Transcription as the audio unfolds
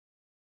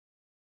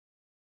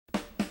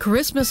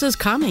Christmas is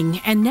coming,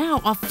 and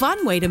now a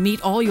fun way to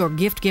meet all your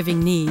gift-giving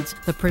needs.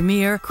 The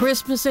premier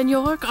Christmas in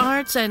York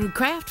Arts and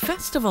Craft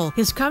Festival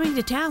is coming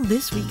to town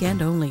this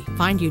weekend only.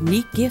 Find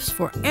unique gifts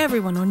for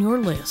everyone on your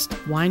list.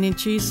 Wine and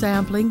cheese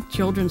sampling,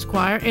 children's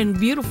choir, and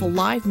beautiful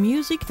live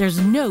music. There's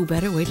no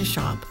better way to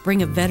shop.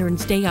 Bring a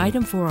Veterans Day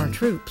item for our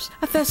troops.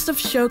 A festive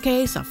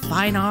showcase of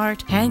fine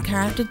art,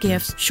 handcrafted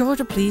gifts, sure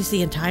to please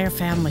the entire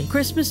family.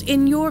 Christmas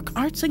in York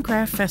Arts and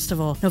Craft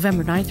Festival,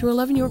 November 9th through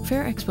 11, York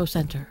Fair Expo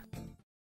Center.